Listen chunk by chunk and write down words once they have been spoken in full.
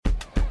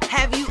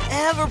Have you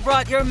ever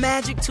brought your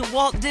magic to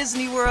Walt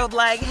Disney World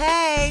like,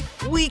 hey,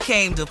 we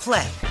came to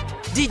play?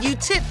 Did you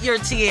tip your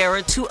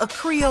tiara to a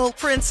Creole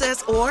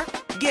princess or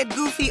get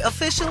goofy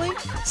officially?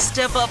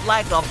 Step up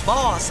like a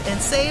boss and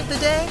save the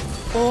day?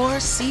 Or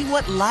see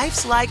what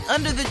life's like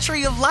under the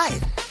tree of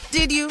life?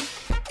 Did you?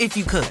 If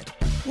you could.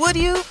 Would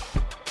you?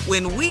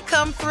 When we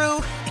come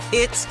through,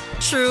 it's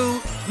true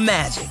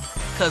magic.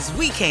 'Cause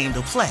we came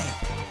to play.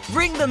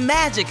 Bring the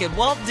magic at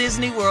Walt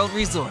Disney World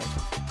Resort.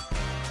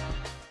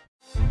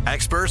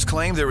 Experts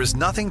claim there is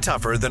nothing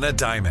tougher than a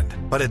diamond.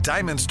 But at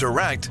Diamonds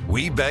Direct,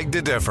 we beg to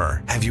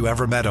differ. Have you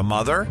ever met a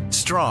mother?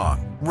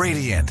 Strong,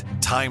 radiant,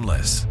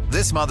 timeless.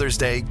 This Mother's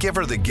Day, give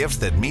her the gift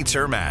that meets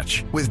her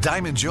match. With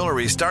diamond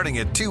jewelry starting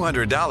at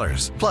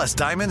 $200. Plus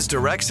Diamonds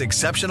Direct's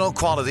exceptional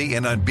quality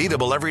and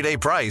unbeatable everyday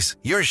price,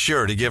 you're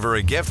sure to give her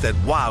a gift that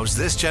wows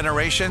this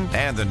generation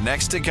and the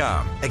next to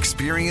come.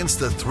 Experience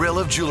the thrill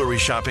of jewelry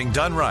shopping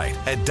done right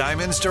at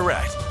Diamonds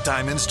Direct.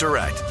 Diamonds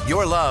Direct.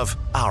 Your love,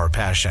 our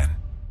passion.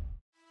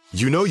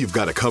 You know you've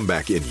got a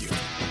comeback in you.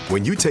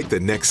 When you take the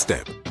next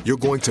step, you're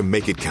going to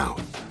make it count.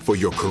 For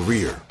your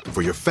career,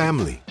 for your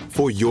family,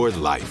 for your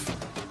life.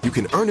 You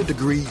can earn a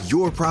degree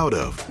you're proud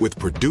of with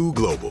Purdue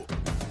Global.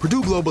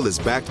 Purdue Global is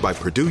backed by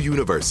Purdue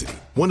University,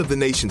 one of the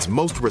nation's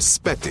most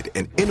respected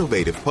and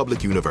innovative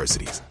public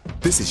universities.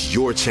 This is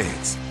your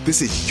chance.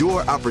 This is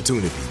your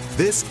opportunity.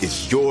 This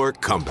is your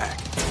comeback.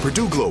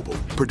 Purdue Global,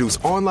 Purdue's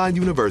online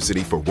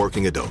university for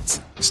working adults.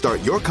 Start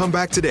your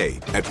comeback today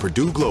at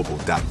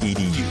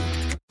purdueglobal.edu.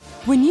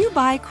 When you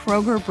buy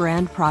Kroger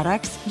brand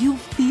products, you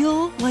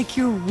feel like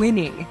you're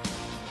winning.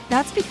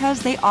 That's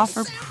because they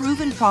offer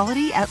proven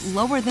quality at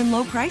lower than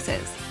low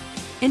prices.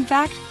 In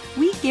fact,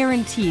 we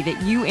guarantee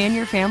that you and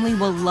your family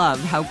will love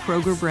how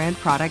Kroger brand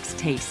products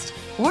taste,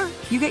 or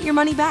you get your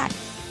money back.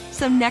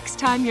 So next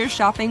time you're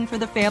shopping for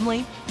the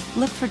family,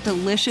 look for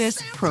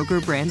delicious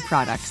Kroger brand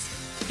products,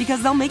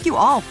 because they'll make you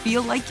all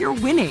feel like you're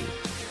winning.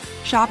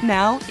 Shop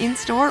now,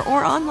 in-store,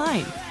 or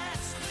online.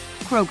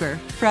 Kroger,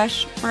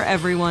 fresh for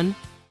everyone.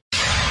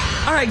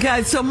 All right,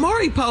 guys. So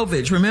Maury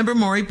Povich, remember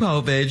Maury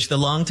Povich, the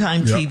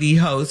longtime TV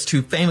host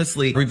who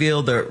famously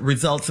revealed the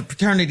results of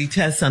paternity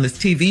tests on his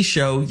TV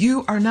show,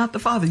 You Are Not the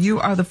Father,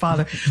 You Are the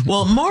Father.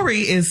 Well,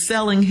 Maury is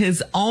selling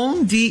his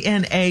own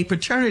DNA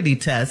paternity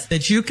test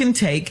that you can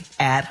take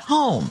at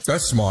home.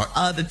 That's smart.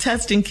 The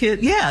testing kit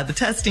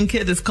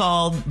is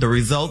called The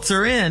Results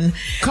Are In.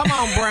 Come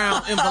on,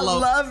 brown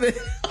envelope. I love it.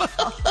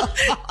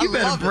 You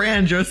better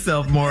brand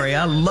yourself, Maury.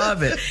 I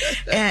love it.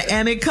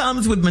 And it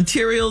comes with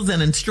materials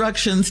and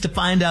instructions to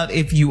find out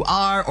if you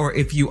are or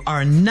if you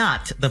are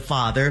not the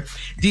father.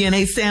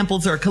 DNA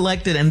samples are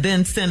collected and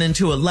then sent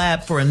into a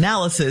lab for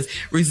analysis.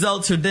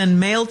 Results are then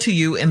mailed to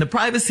you in the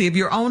privacy of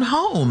your own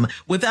home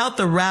without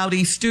the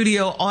rowdy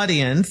studio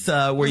audience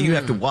where you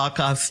have to walk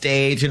off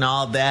stage and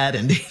all that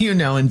and,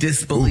 in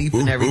disbelief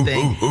and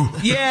everything.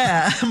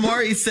 Yeah.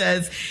 Maury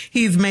says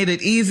he's made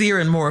it easier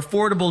and more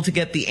affordable to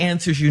get the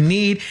answers you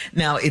need.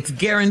 Now, it's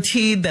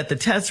guaranteed that the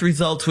test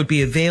results would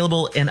be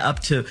available in up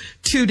to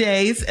 2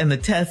 days, and the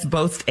test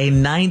boasts a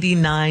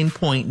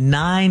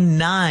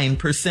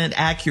 99.99%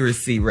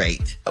 accuracy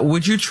rate.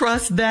 Would you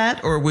trust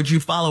that, or would you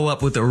follow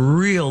up with a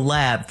real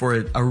lab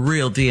for a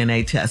real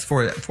DNA test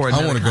for another kind of DNA?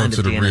 I want to go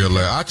to the real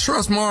lab. I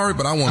trust Maury,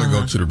 but I want to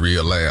go to the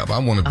real lab. I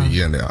want to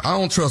be in there. I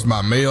don't trust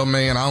my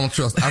mailman. I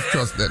trust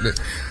that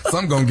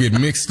some gonna get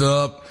mixed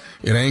up.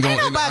 It ain't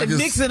nobody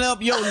mixing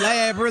up your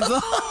lab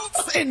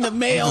results in the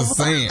mail. I'm just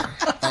saying.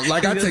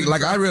 Like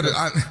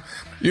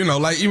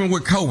even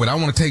with COVID, I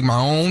want to take my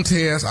own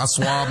test. I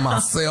swab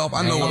myself.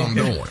 I know what I'm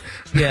doing.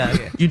 Yeah.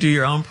 You do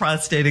your own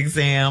prostate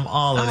exam,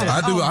 all of that. I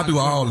do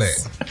all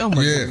that. Oh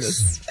my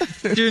goodness.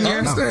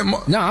 Junior?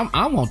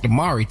 I want the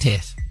Maury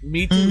test.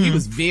 Me too. He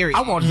was very.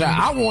 I want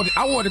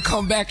to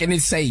come back and then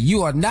say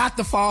you are not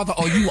the father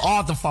or you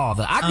are the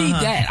father. I need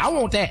that. I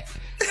want that.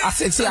 I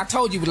said, I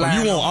told you. You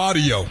want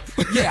audio?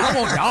 Yeah, I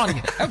want the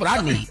audio. That's what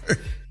I need.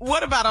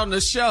 What about on the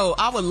show?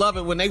 I would love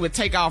it when they would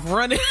take off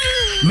running.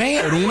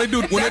 Man, when they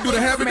do the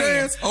happy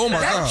dance, oh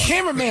my God. That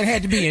cameraman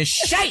had to be in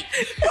shape.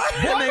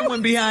 When they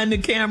went behind the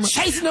camera.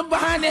 Chasing them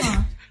behind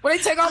that. When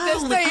they take off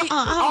that stage,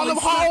 all them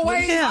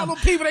hallways, all them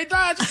people they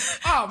dodge.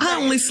 Oh, man. I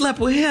only slept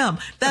with him.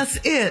 That's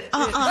it.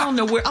 I don't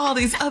know where all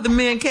these other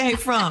men came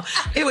from.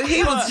 He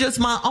was just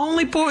my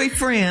only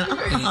boyfriend.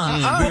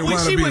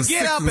 She would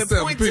get up and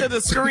point to the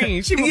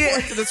screen. She would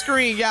point to the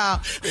screen, y'all.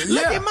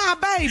 Look at my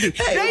baby.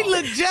 They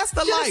look just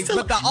alike,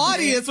 but the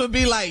audience would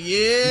be like,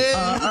 They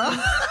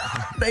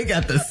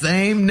got the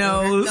same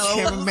nose.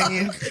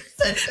 Cameraman.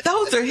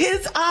 Those are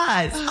his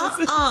eyes.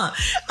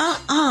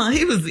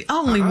 He was the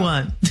only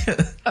one.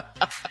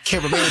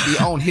 Cameraman be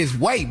on his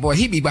way, boy.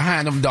 He be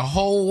behind them the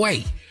whole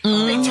way.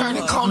 They turn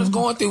the corners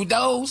going through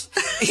those.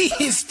 He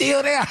is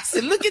still there. I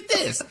said, look at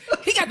this.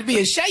 He got to be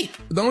in shape.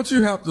 Don't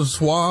you have to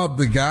swab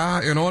the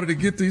guy in order to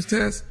get these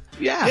tests?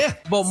 Yeah.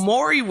 But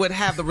Maury would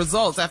have the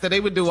results after they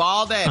would do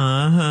all that.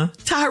 Uh-huh.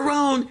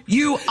 Tyrone,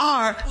 you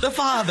are the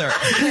father.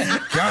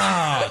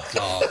 God,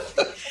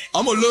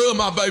 I'm going to love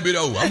my baby,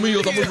 though. I'm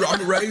going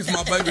to raise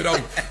my baby, though.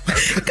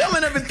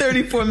 Coming up in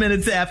 34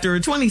 minutes after, a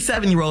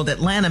 27-year-old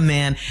Atlanta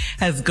man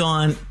has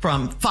gone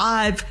from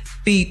 5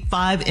 feet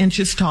 5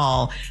 inches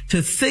tall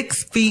to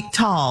 6 feet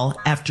tall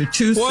after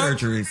 2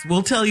 surgeries.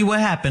 We'll tell you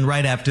what happened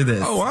right after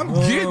this. Oh, I'm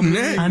getting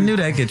that. I knew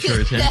that'd get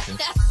your attention.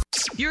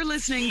 You're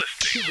listening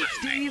to the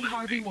Steve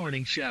Harvey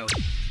Morning Show.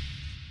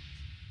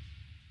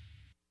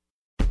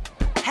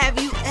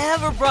 Have you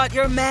ever brought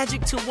your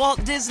magic to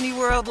Walt Disney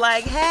World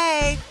like,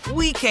 hey,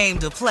 we came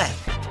to play?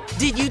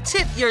 Did you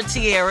tip your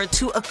tiara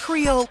to a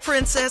Creole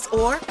princess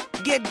or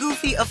get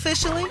goofy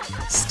officially?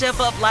 Step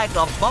up like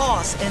a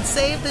boss and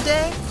save the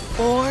day?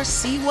 Or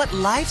see what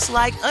life's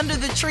like under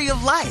the tree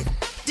of life?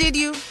 Did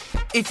you?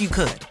 If you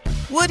could.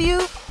 Would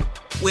you?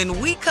 When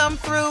we come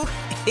through,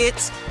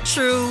 it's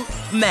true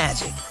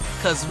magic.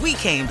 'Cause we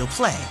came to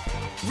play.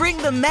 Bring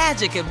the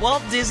magic at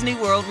Walt Disney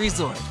World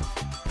Resort.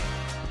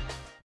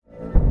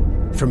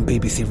 From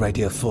BBC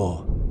Radio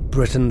 4,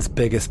 Britain's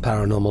biggest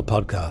paranormal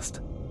podcast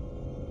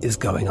is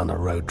going on a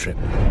road trip.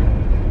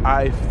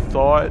 I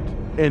thought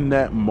in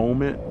that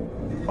moment,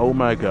 oh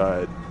my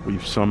God,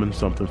 we've summoned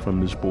something from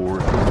this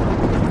board.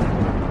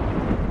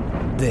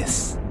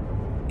 This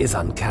is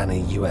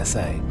Uncanny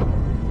USA.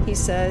 He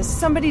says,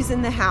 somebody's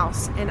in the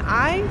house, and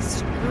I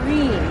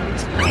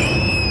screamed.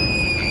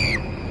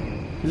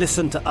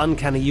 Listen to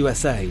Uncanny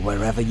USA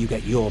wherever you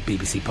get your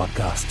BBC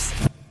podcasts,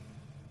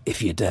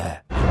 if you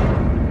dare.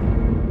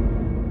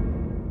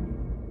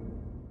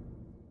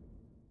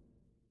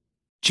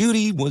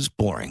 Judy was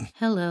boring.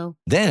 Hello.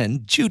 Then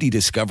Judy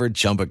discovered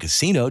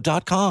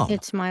ChumbaCasino.com.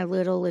 It's my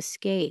little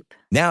escape.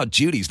 Now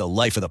Judy's the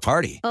life of the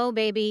party. Oh,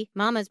 baby,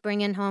 mama's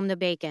bringing home the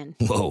bacon.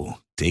 Whoa,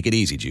 take it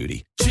easy,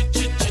 Judy.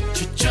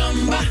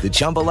 The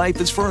Chumba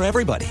life is for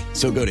everybody.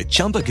 So go to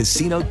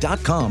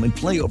ChumbaCasino.com and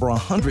play over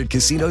 100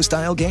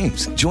 casino-style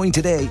games. Join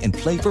today and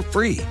play for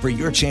free for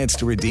your chance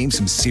to redeem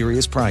some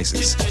serious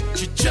prizes.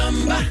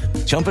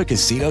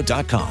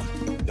 ChumbaCasino.com.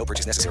 No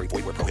purchase necessary.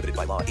 Void where prohibited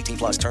by law. 18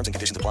 plus terms and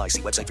conditions apply.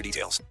 See website for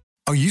details.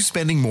 Are you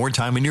spending more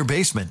time in your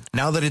basement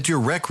now that it's your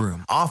rec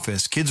room,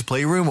 office, kids'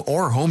 playroom,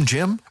 or home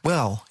gym?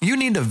 Well, you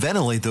need to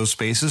ventilate those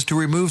spaces to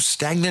remove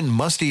stagnant,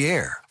 musty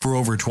air. For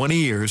over 20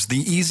 years, the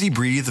Easy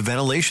Breathe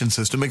ventilation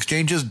system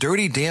exchanges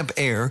dirty, damp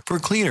air for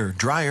cleaner,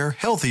 drier,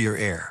 healthier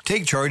air.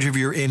 Take charge of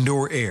your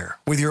indoor air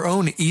with your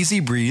own Easy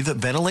Breathe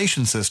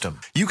ventilation system.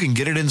 You can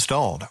get it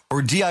installed,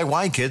 or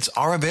DIY kits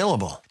are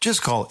available.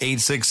 Just call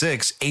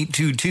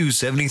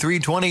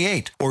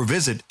 866-822-7328 or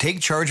visit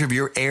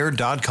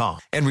takechargeofyourair.com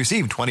and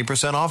receive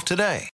 20% off today.